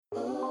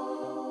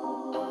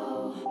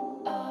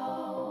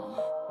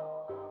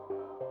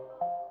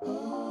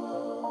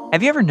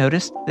Have you ever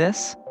noticed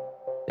this?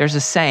 There's a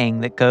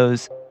saying that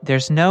goes,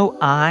 there's no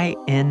I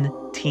in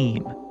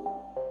team.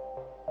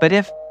 But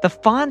if the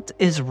font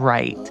is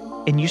right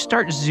and you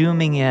start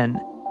zooming in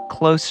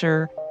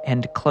closer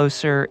and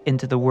closer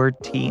into the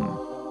word team,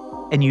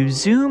 and you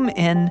zoom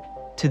in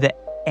to the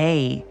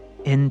A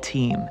in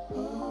team,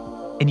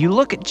 and you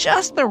look at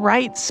just the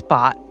right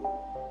spot,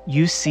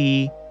 you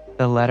see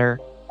the letter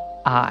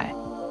I.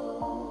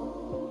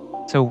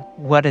 So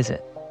what is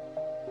it?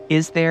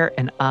 Is there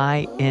an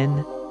I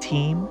in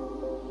team?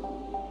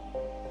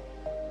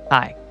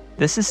 Hi,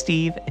 this is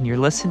Steve, and you're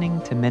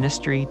listening to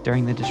Ministry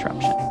During the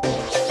Disruption.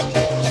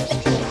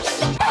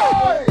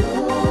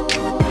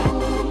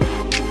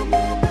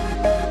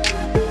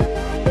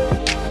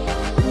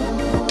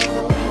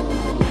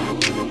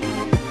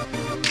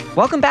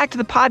 Welcome back to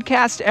the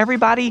podcast,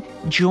 everybody.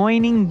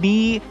 Joining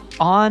me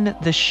on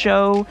the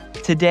show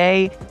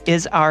today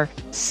is our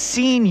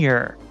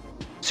senior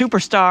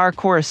superstar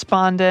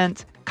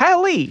correspondent,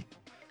 Kyle Lee.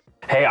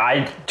 Hey,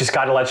 I just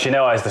got to let you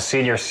know, as the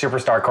senior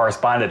superstar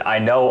correspondent, I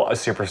know a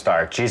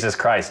superstar. Jesus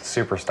Christ,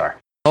 superstar.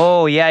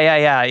 Oh,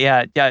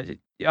 yeah.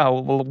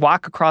 Oh, we'll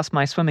walk across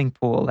my swimming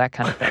pool, that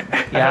kind of thing.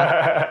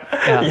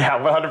 Yeah, yeah,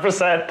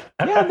 100%.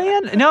 Yeah,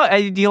 man. No,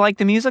 do you like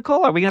the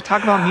musical? Are we going to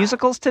talk about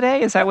musicals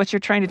today? Is that what you're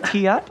trying to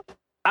tee up?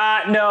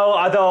 No,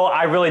 although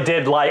I really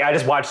did I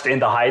just watched In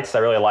the Heights. I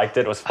really liked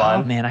it. It was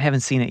fun. Oh, man, I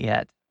haven't seen it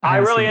yet. I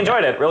really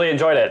enjoyed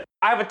it.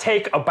 I have a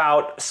take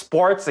about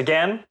sports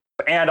again,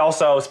 and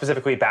also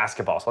specifically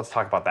basketball. So let's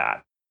talk about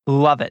that.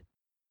 Love it.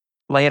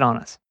 Lay it on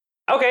us.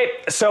 Okay,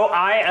 so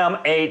I am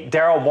a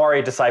Daryl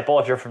Morey disciple,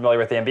 if you're familiar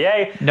with the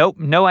NBA. Nope,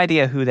 no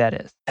idea who that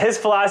is. His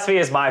philosophy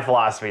is my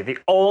philosophy. The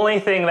only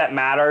thing that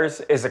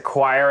matters is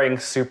acquiring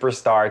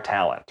superstar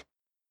talent.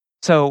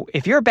 So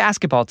if you're a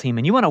basketball team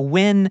and you want to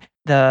win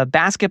the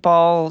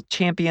basketball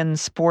champion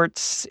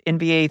sports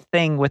NBA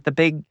thing with the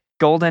big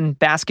golden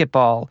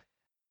basketball,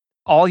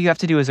 all you have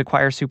to do is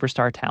acquire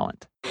superstar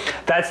talent.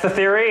 That's the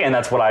theory, and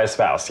that's what I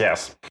espouse,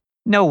 yes.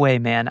 No way,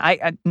 man.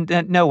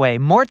 No way.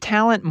 More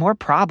talent, more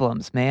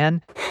problems,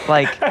 man.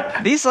 Like,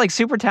 these,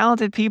 super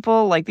talented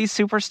people, these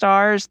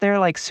superstars,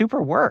 they're,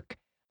 super work.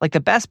 Like,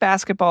 the best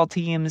basketball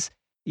teams,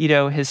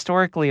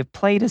 historically have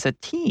played as a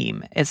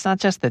team. It's not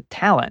just the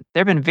talent.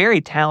 There have been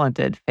very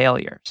talented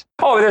failures.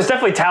 Oh, there's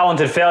definitely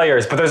talented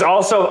failures, but there's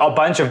also a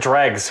bunch of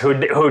dregs who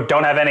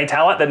don't have any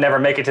talent that never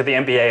make it to the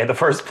NBA in the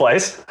first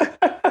place.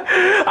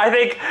 I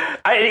think,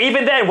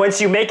 even then, once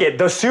you make it,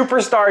 the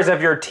superstars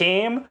of your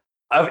team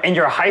in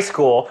your high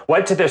school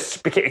went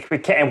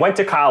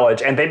to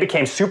college, and they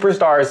became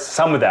superstars.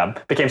 Some of them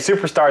became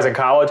superstars in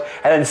college,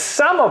 and then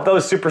some of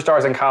those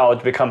superstars in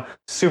college become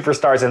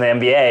superstars in the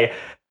NBA.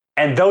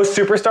 And those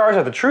superstars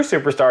are the true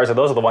superstars, and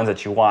those are the ones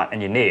that you want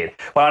and you need.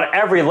 But on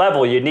every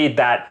level, you need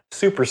that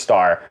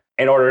superstar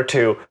in order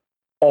to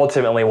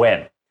ultimately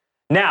win.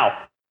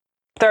 Now,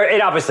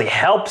 it obviously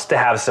helps to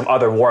have some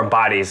other warm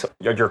bodies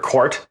on your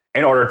court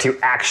in order to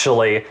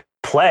actually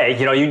play.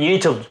 You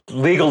need to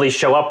legally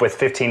show up with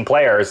 15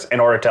 players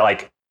in order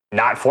to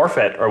not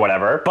forfeit or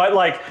whatever. But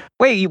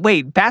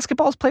wait,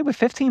 basketball's played with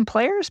 15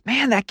 players?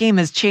 Man, that game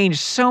has changed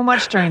so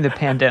much during the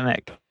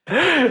pandemic.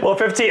 Well,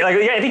 15,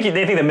 I think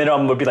the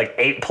minimum would be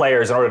 8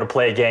 players in order to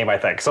play a game, I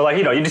think. So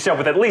you just show up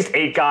with at least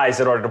 8 guys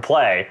in order to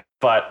play,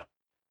 but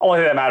only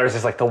thing that matters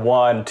is the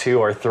 1, 2,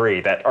 or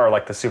 3 that are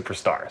the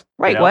superstars.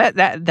 Right. Well,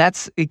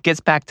 it gets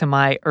back to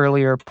my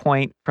earlier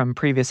point from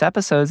previous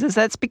episodes, is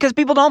that's because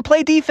people don't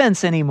play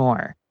defense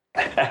anymore.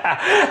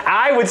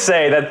 I would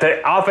say that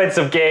the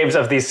offensive games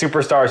of these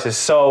superstars is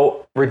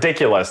so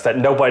ridiculous that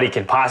nobody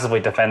can possibly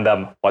defend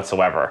them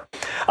whatsoever.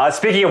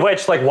 Speaking of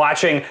which,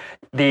 watching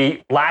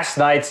the last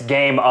night's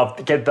game of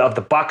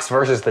the Bucks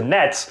versus the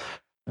Nets,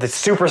 the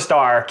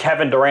superstar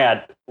Kevin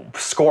Durant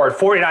scored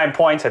 49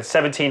 points, had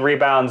 17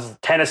 rebounds,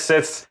 10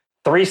 assists,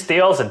 3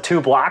 steals, and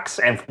 2 blocks,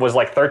 and was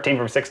 13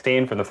 from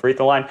 16 from the free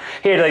throw line.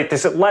 He had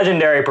this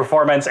legendary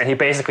performance, and he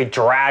basically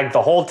dragged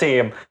the whole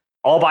team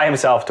all by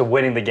himself to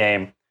winning the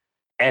game.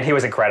 And he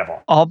was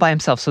incredible. All by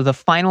himself. So the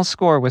final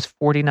score was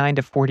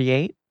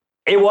 49-48?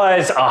 It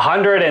was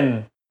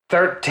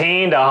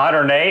 113 to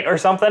 108 or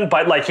something.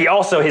 But he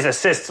also, his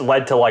assists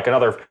led to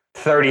another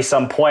 30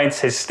 some points.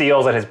 His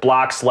steals and his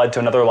blocks led to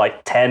another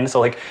 10.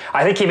 So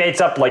I think he makes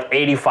up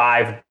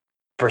 85%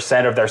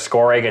 of their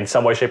scoring in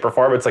some way, shape, or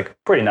form. It's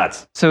pretty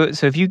nuts. So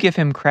if you give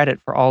him credit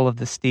for all of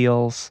the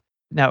steals,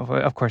 now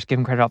of course give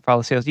him credit for all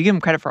the steals, you give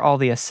him credit for all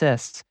the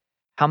assists,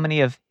 how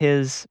many of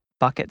his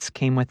buckets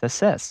came with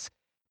assists?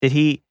 Did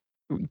he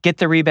get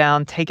the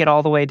rebound, take it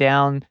all the way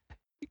down,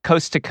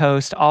 coast to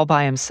coast, all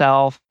by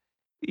himself,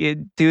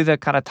 do the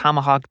kind of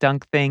tomahawk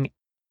dunk thing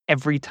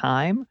every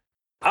time?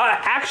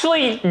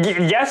 Actually,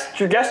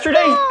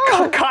 yesterday,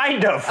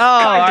 kind of. Oh,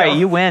 all right,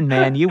 you win,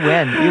 man. You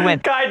win.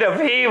 Kind of.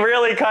 He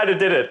really kind of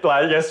did it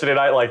yesterday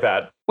night like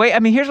that. Wait,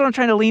 here's what I'm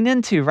trying to lean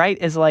into, right?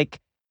 Is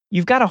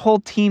you've got a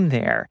whole team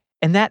there,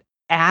 and that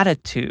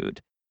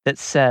attitude that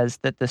says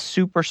that the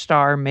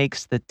superstar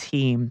makes the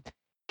team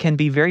can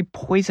be very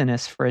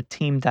poisonous for a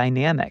team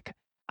dynamic.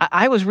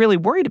 I was really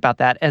worried about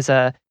that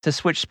to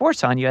switch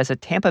sports on you, as a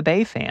Tampa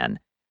Bay fan,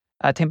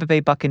 a Tampa Bay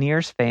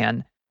Buccaneers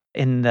fan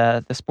in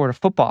the sport of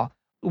football.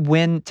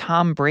 When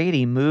Tom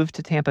Brady moved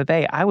to Tampa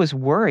Bay, I was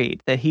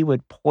worried that he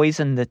would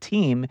poison the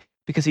team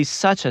because he's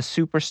such a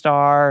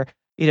superstar,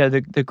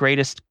 the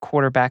greatest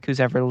quarterback who's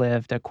ever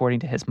lived,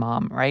 according to his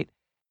mom, right?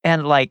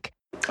 And like,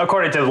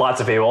 according to lots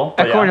of people.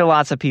 According to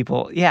lots of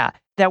people, yeah.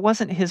 That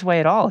wasn't his way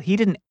at all. He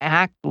didn't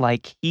act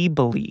like he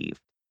believed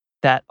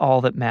that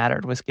all that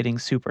mattered was getting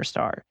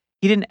superstar.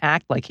 He didn't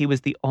act like he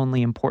was the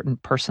only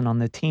important person on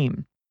the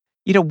team.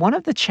 One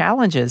of the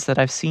challenges that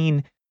I've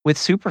seen with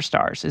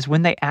superstars is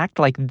when they act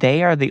like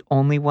they are the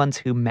only ones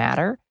who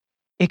matter,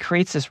 it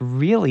creates this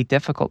really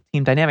difficult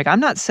team dynamic. I'm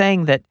not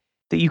saying that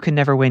you can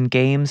never win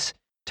games,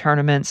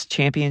 tournaments,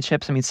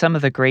 championships. I mean, some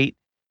of the great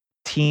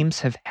teams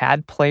have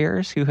had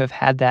players who have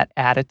had that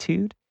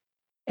attitude.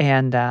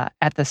 And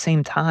at the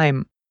same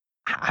time,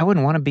 I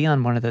wouldn't want to be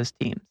on one of those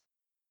teams.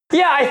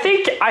 Yeah, I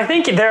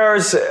think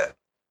there's,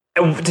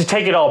 to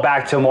take it all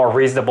back to a more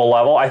reasonable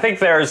level, I think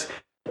there's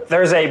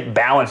a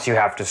balance you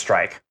have to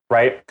strike,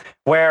 right?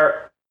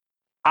 Where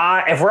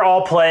if we're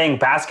all playing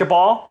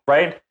basketball,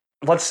 right,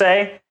 let's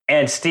say,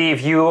 and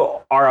Steve, you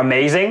are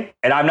amazing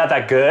and I'm not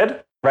that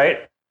good,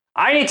 right?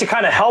 I need to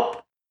kind of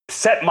help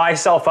set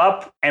myself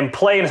up and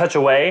play in such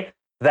a way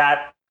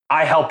that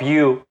I help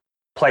you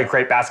play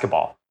great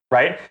basketball.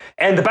 Right?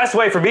 And the best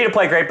way for me to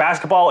play great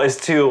basketball is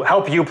to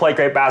help you play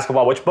great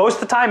basketball, which most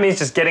of the time means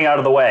just getting out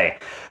of the way,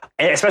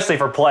 especially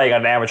for playing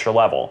on an amateur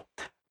level.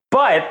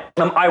 But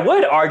I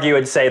would argue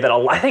and say that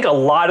I think a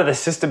lot of the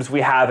systems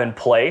we have in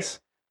place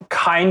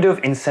kind of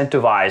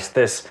incentivize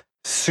this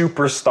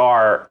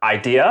superstar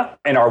idea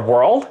in our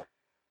world.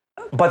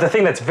 But the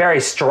thing that's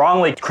very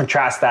strongly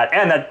contrasts that,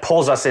 and that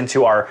pulls us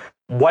into how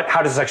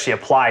does this actually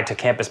apply to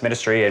campus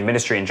ministry and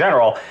ministry in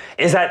general,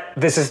 is that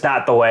this is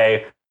not the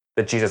way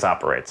that Jesus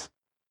operates.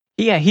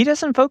 Yeah, he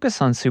doesn't focus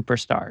on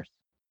superstars.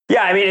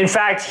 Yeah, I mean, in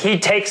fact, he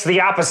takes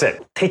the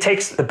opposite. He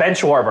takes the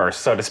bench warmers,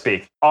 so to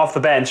speak, off the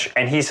bench,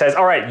 and he says,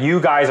 all right, you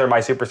guys are my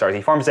superstars.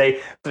 He forms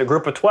a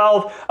group of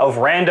 12 of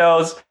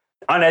randos,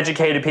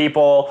 uneducated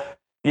people,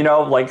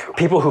 like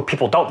people who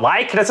people don't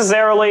like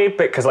necessarily,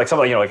 because like some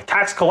of like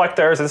tax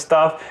collectors and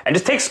stuff, and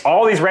just takes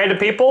all these random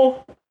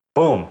people,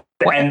 boom.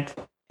 And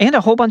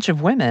a whole bunch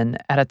of women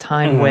at a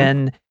time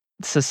when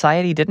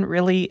society didn't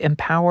really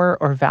empower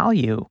or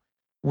value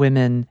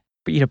women,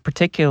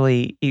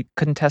 particularly you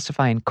couldn't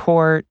testify in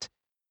court,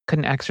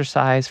 couldn't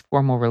exercise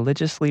formal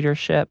religious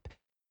leadership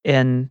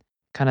in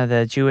kind of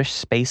the Jewish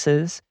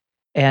spaces.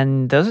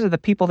 And those are the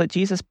people that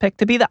Jesus picked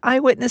to be the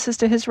eyewitnesses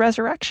to his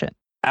resurrection.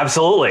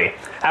 Absolutely.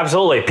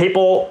 Absolutely.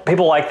 People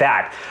like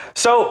that.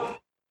 So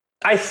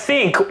I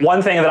think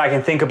one thing that I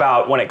can think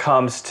about when it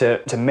comes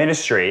to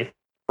ministry,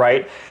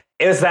 right,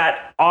 is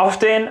that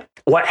often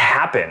what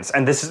happens,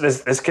 and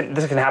this can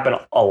happen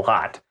a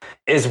lot,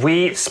 is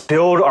we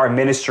build our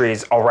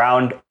ministries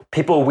around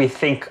people we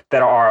think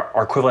that are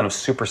our equivalent of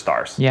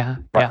superstars. Yeah,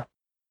 right? yeah.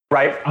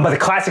 Right? But the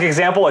classic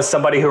example is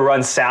somebody who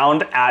runs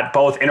sound at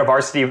both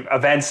InterVarsity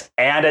events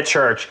and at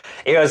church.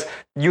 Is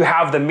you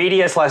have the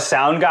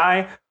media/sound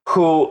guy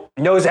who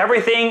knows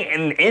everything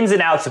in ins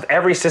and outs of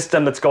every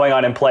system that's going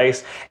on in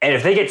place. And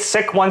if they get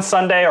sick one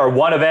Sunday or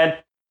one event,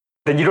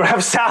 then you don't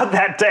have sound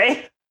that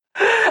day.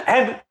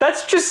 And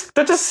that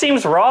just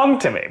seems wrong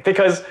to me,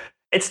 because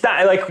it's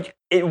not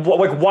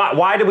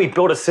why do we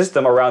build a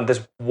system around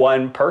this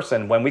one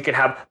person when we could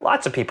have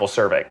lots of people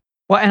serving?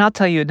 Well, and I'll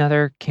tell you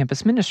another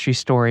campus ministry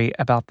story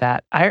about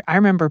that. I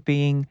remember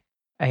being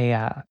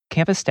a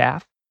campus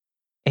staff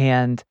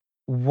and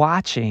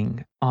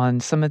watching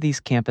on some of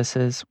these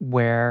campuses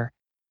where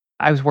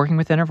I was working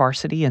with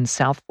InterVarsity in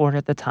South Florida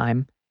at the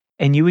time,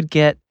 and you would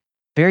get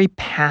very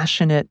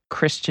passionate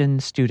Christian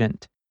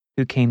student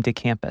who came to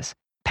campus,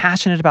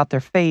 passionate about their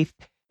faith,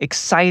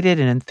 excited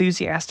and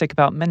enthusiastic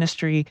about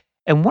ministry.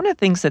 And one of the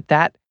things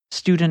that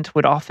student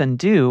would often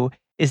do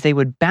is they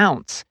would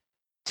bounce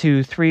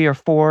to 3 or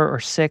 4 or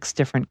 6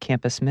 different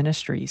campus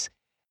ministries.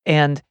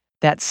 And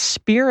that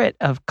spirit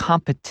of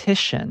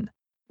competition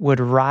would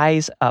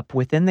rise up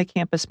within the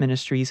campus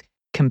ministries,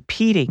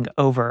 competing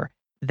over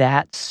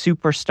that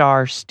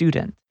superstar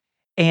student.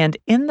 And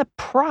in the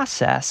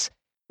process,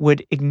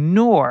 would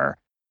ignore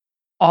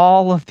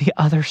all of the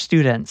other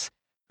students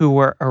who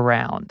were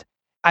around.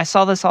 I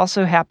saw this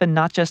also happen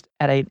not just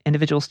at an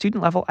individual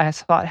student level, I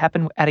saw it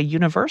happen at a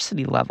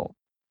university level.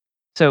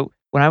 So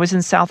when I was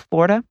in South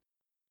Florida,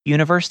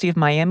 University of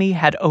Miami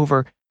had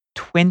over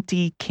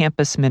 20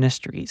 campus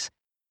ministries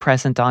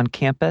present on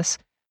campus.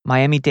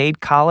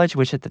 Miami-Dade College,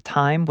 which at the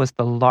time was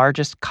the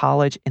largest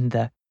college in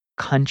the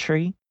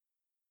country,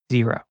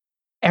 0.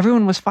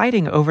 Everyone was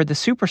fighting over the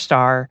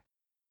superstar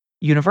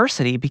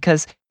university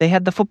because they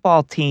had the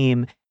football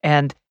team,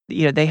 and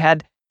they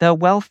had the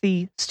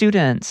wealthy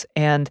students,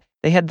 and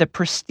they had the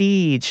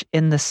prestige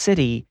in the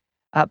city.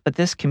 But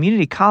this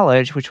community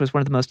college, which was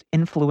one of the most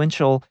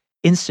influential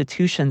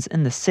institutions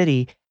in the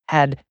city,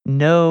 had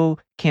no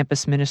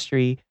campus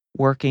ministry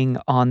working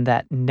on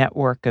that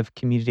network of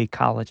community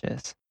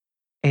colleges.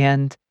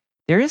 And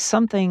there is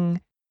something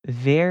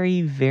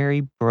very,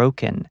 very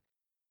broken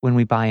when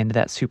we buy into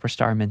that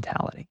superstar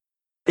mentality.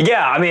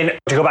 Yeah, I mean,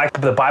 to go back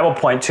to the Bible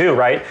point too,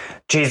 right?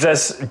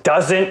 Jesus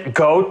doesn't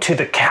go to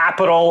the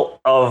capital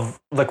of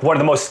like one of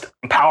the most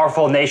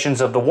powerful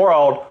nations of the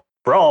world,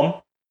 Rome.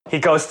 He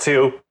goes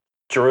to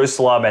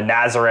Jerusalem and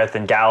Nazareth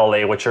and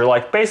Galilee, which are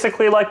like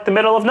basically like the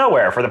middle of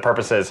nowhere for the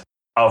purposes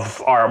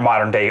of our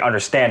modern day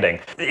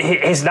understanding.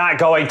 He's not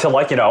going to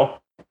like,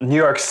 New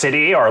York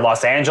City or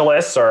Los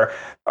Angeles or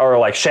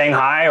like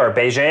Shanghai or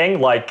Beijing,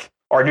 like,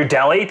 or New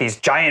Delhi, these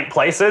giant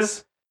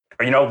places.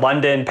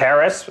 London,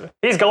 Paris.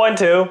 He's going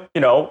to,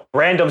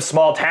 random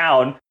small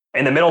town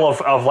in the middle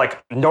of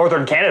like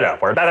northern Canada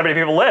where not that many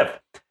people live,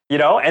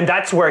 and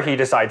that's where he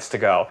decides to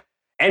go.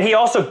 And he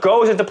also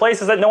goes into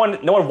places that no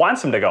one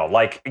wants him to go,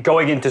 like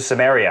going into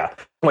Samaria,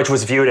 which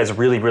was viewed as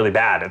really, really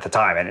bad at the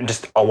time and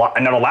just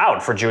not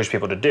allowed for Jewish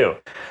people to do.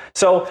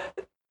 So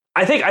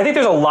I think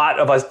there's a lot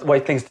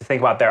of things to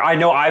think about there. I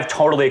know I've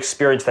totally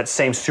experienced that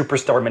same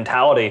superstar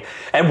mentality.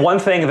 And one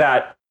thing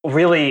that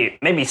really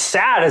made me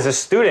sad as a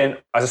student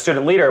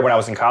leader when I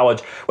was in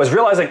college was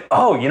realizing,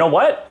 oh, you know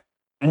what?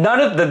 None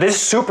of this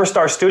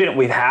superstar student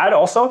we've had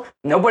also,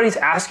 nobody's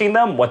asking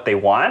them what they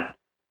want.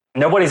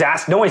 Nobody's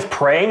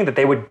praying that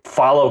they would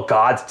follow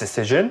God's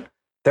decision.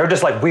 They're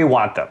just like, we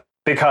want them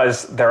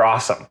because they're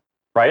awesome,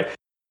 right?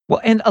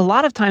 Well, and a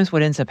lot of times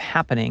what ends up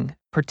happening,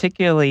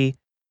 particularly,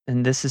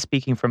 and this is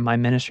speaking from my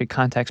ministry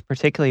context,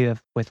 particularly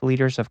with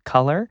leaders of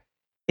color,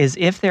 is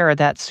if they're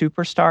that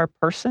superstar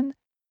person,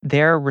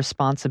 their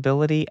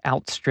responsibility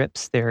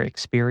outstrips their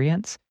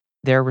experience.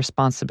 Their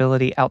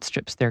responsibility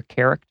outstrips their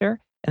character.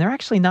 And they're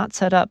actually not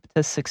set up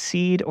to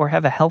succeed or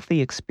have a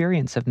healthy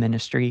experience of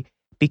ministry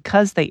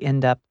because they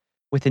end up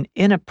with an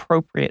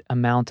inappropriate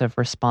amount of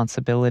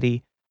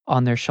responsibility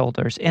on their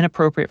shoulders,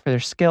 inappropriate for their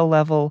skill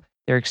level,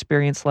 their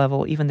experience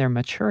level, even their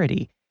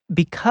maturity,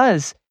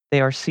 because they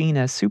are seen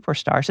as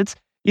superstars. It's,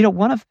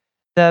 one of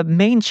the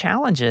main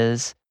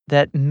challenges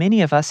that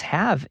many of us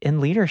have in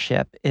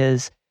leadership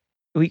is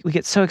we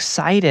get so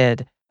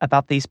excited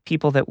about these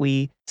people that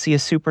we see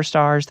as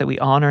superstars, that we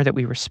honor, that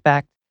we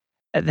respect,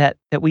 that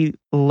we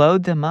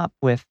load them up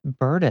with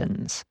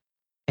burdens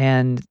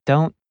and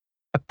don't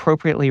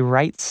appropriately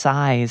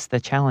right-size the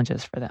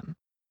challenges for them.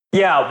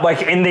 Yeah,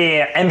 like in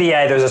the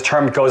NBA, there's this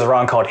term that goes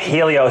around called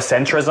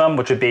heliocentrism,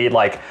 which would be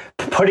like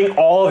putting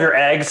all of your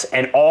eggs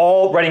and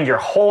running your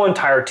whole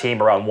entire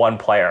team around one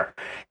player.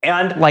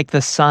 And like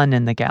the sun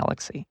in the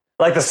galaxy.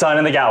 Like the sun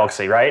in the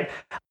galaxy, right?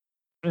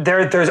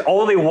 There's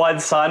only one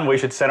sun we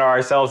should center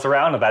ourselves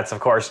around, and that's, of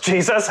course,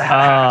 Jesus.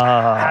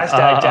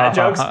 Hashtag dad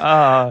jokes.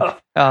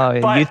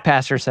 Youth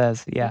pastor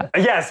says, yeah.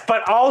 Yes,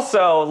 but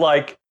also,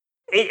 like,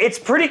 it's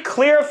pretty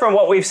clear from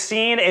what we've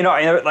seen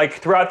like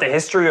throughout the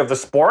history of the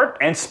sport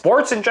and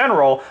sports in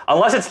general,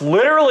 unless it's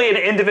literally an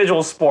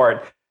individual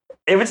sport,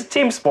 if it's a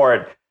team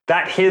sport,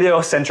 that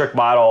heliocentric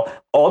model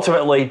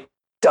ultimately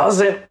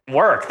doesn't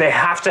work. They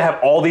have to have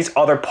all these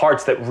other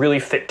parts that really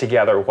fit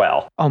together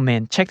well. Oh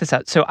man, check this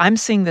out. So I'm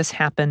seeing this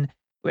happen.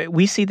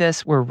 We see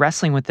this, we're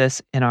wrestling with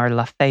this in our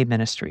La Fe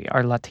ministry,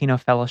 our Latino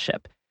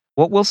fellowship.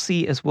 What we'll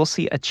see is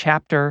a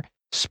chapter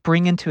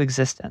spring into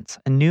existence,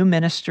 a new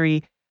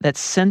ministry that's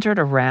centered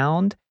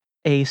around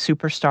a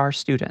superstar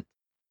student.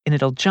 And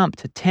it'll jump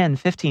to 10,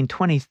 15,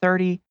 20,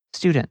 30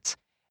 students.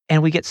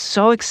 And we get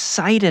so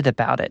excited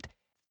about it,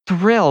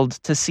 thrilled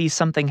to see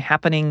something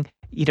happening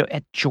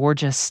at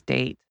Georgia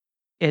State,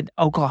 in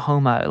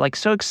Oklahoma, like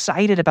so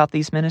excited about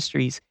these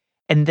ministries.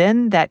 And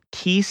then that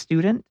key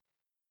student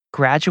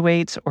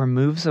graduates or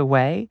moves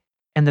away,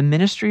 and the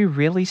ministry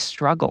really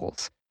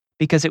struggles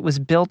because it was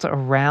built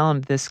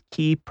around this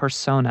key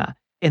persona.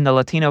 In the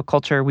Latino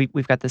culture,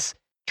 we've got this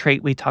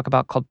trait we talk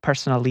about called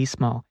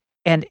personalismo.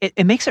 And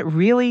it makes it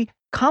really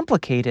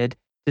complicated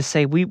to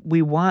say we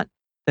want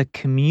the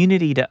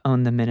community to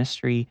own the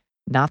ministry,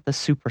 not the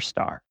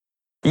superstar.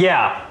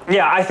 Yeah.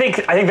 I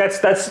think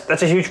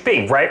that's a huge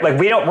thing, right? Like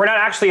we're not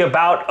actually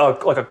about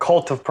a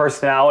cult of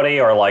personality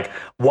or like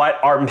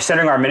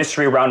centering our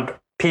ministry around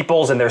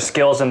peoples and their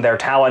skills and their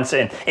talents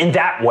in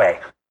that way,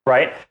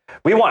 right?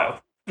 We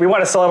want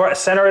to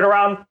center it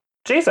around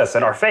Jesus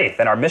and our faith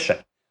and our mission.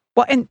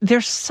 Well, and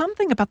there's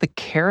something about the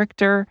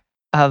character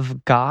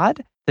of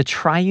God, the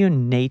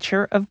triune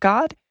nature of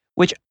God,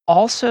 which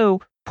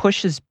also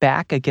pushes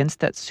back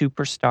against that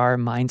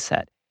superstar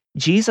mindset.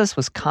 Jesus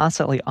was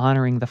constantly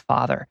honoring the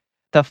Father.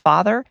 The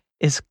Father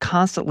is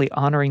constantly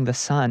honoring the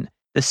Son.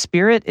 The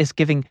Spirit is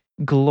giving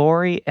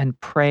glory and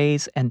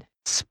praise and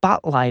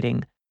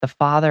spotlighting the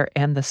Father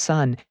and the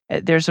Son.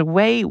 There's a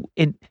way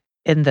in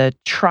the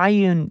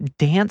triune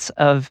dance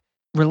of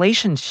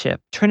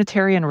relationship,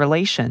 Trinitarian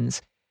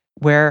relations,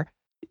 where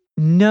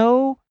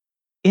no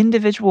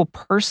individual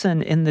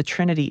person in the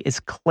Trinity is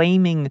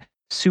claiming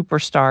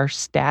superstar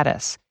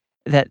status.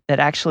 That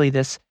actually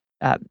this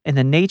in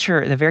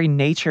the very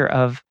nature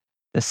of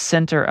the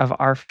center of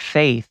our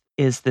faith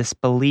is this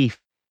belief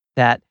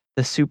that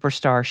the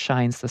superstar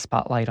shines the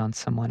spotlight on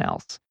someone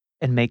else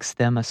and makes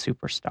them a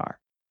superstar.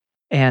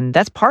 And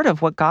that's part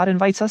of what God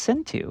invites us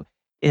into,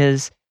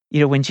 is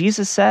When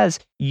Jesus says,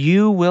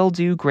 you will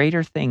do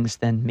greater things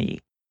than me,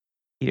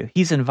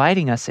 he's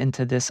inviting us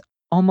into this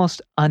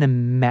almost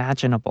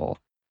unimaginable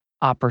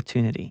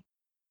opportunity.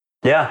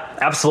 Yeah,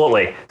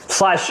 absolutely.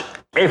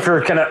 If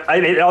you're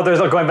there's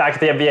going back to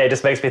the NBA, it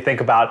just makes me think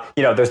about,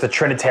 there's the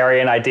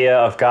Trinitarian idea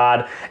of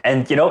God.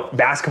 And,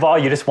 basketball,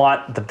 you just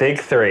want the big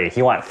three.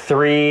 You want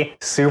 3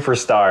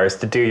 superstars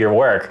to do your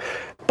work.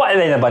 But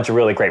then a bunch of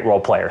really great role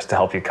players to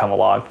help you come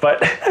along.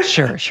 But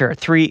Sure.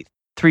 Three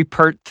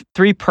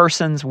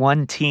persons,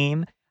 one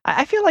team.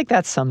 I feel like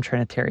that's some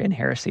Trinitarian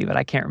heresy, but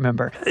I can't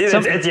remember. It's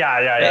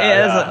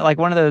like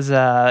one of those,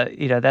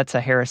 that's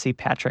a heresy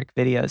Patrick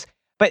videos.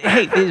 But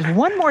hey, there's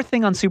one more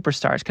thing on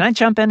superstars. Can I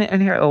jump in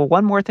here? Oh,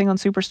 one more thing on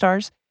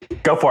superstars?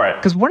 Go for it.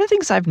 Because one of the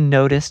things I've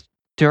noticed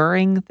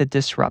during the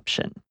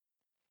disruption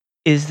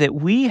is that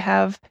we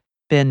have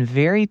been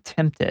very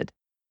tempted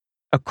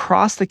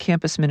across the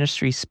campus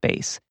ministry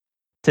space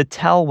to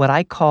tell what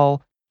I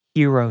call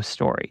hero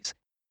stories.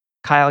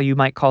 Kyle, you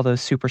might call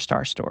those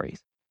superstar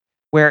stories,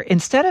 where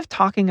instead of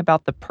talking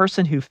about the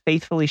person who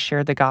faithfully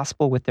shared the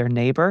gospel with their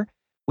neighbor,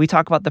 we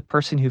talk about the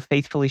person who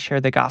faithfully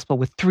shared the gospel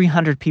with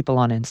 300 people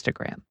on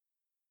Instagram.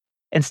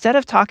 Instead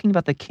of talking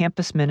about the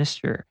campus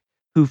minister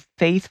who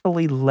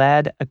faithfully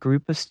led a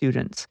group of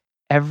students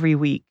every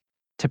week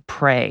to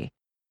pray,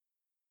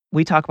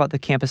 we talk about the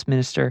campus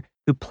minister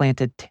who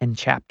planted 10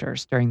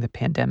 chapters during the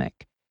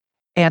pandemic.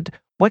 And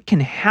what can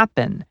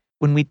happen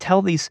when we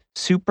tell these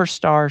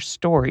superstar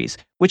stories,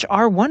 which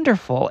are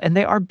wonderful and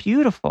they are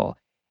beautiful,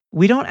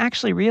 we don't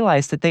actually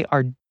realize that they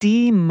are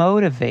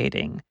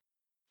demotivating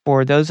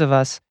for those of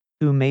us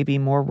who may be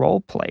more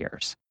role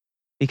players.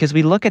 Because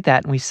we look at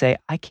that and we say,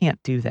 I can't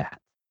do that.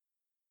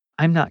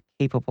 I'm not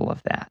capable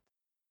of that.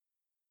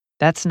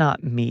 That's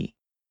not me.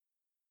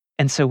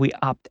 And so we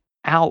opt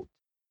out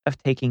of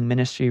taking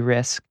ministry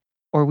risk,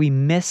 or we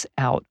miss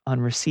out on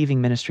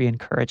receiving ministry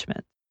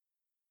encouragement.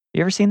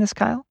 You ever seen this,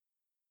 Kyle?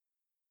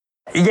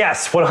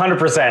 Yes,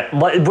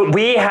 100%.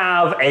 We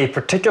have a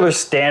particular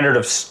standard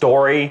of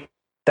story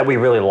that we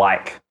really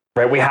like,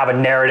 right? We have a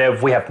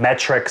narrative, we have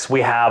metrics, we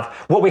have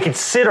what we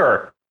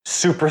consider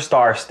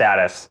superstar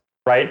status,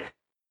 right?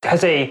 It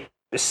has a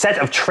set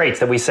of traits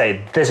that we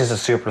say, this is a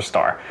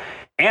superstar.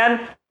 And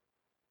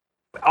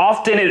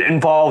often it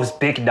involves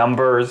big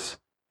numbers,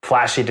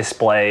 flashy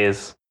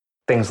displays,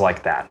 things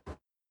like that.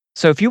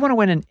 So if you want to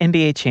win an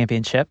NBA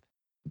championship,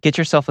 get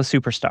yourself a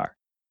superstar.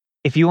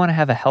 If you want to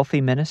have a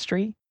healthy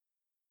ministry,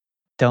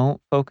 don't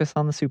focus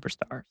on the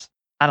superstars.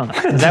 I don't know.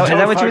 Is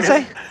that what you would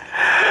say?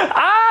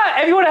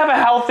 If you want to have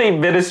a healthy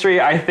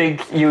ministry, I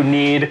think you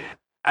need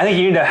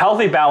a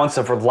healthy balance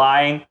of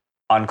relying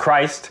on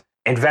Christ,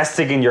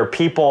 investing in your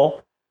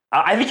people.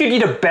 I think you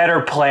need a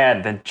better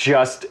plan than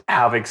just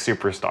having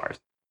superstars.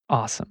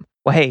 Awesome.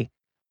 Well, hey,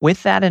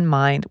 with that in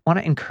mind, I want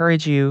to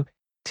encourage you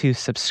to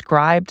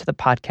subscribe to the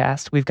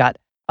podcast. We've got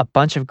a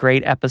bunch of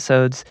great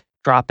episodes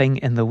dropping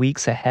in the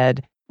weeks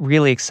ahead.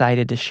 Really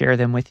excited to share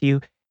them with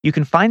you. You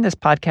can find this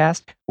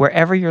podcast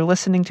wherever you're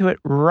listening to it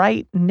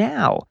right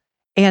now.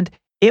 And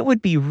it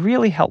would be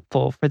really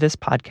helpful for this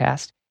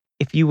podcast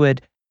if you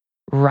would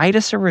write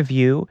us a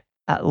review.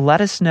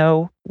 Let us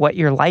know what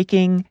you're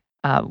liking.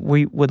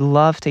 We would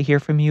love to hear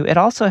from you. It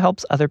also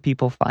helps other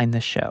people find the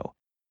show.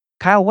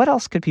 Kyle, what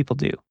else could people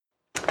do?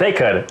 They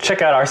could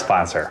check out our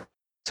sponsor.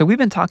 So we've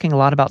been talking a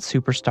lot about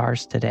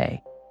superstars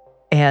today.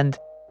 And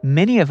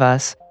many of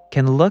us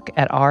can look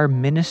at our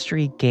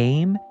ministry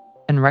game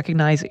and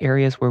recognize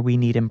areas where we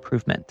need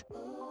improvement.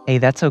 Hey,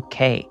 that's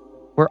okay.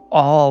 We're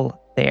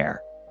all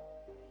there.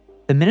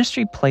 The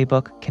Ministry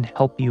Playbook can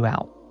help you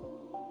out.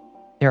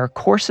 There are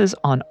courses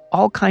on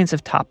all kinds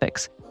of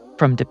topics,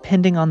 from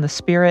depending on the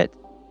Spirit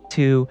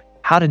to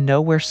how to know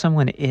where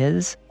someone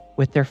is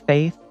with their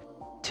faith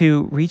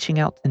to reaching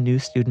out to new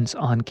students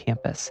on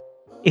campus.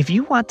 If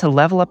you want to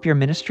level up your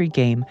ministry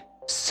game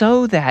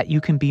so that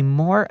you can be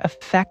more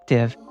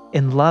effective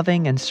in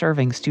loving and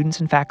serving students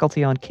and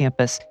faculty on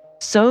campus,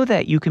 so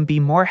that you can be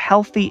more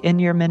healthy in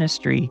your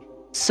ministry,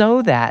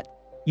 so that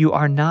you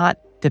are not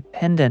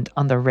dependent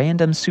on the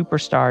random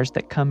superstars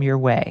that come your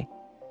way.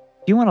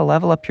 If you want to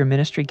level up your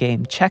ministry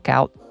game, check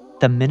out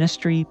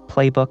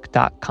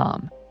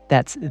theministryplaybook.com.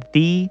 That's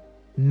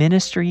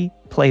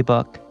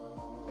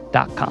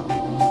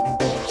theministryplaybook.com.